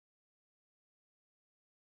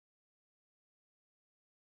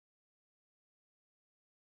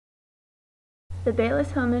The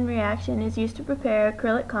Bayliss Hillman reaction is used to prepare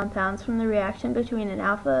acrylic compounds from the reaction between an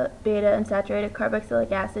alpha, beta unsaturated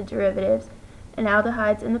carboxylic acid derivatives and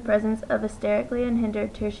aldehydes in the presence of a sterically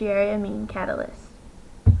unhindered tertiary amine catalyst.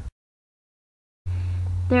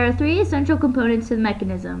 There are three essential components to the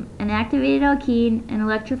mechanism: an activated alkene, an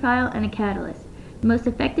electrophile, and a catalyst. The most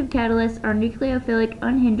effective catalysts are nucleophilic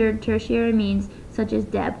unhindered tertiary amines such as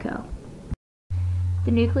DABCO. The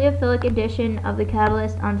nucleophilic addition of the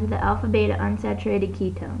catalyst onto the alpha-beta unsaturated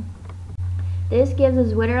ketone. This gives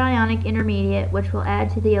a Zwitter ionic intermediate which will add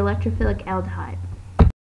to the electrophilic aldehyde.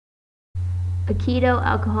 A keto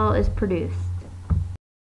alcohol is produced.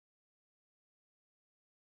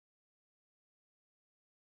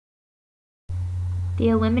 The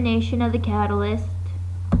elimination of the catalyst,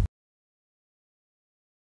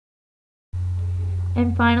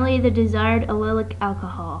 and finally the desired allylic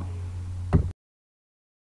alcohol.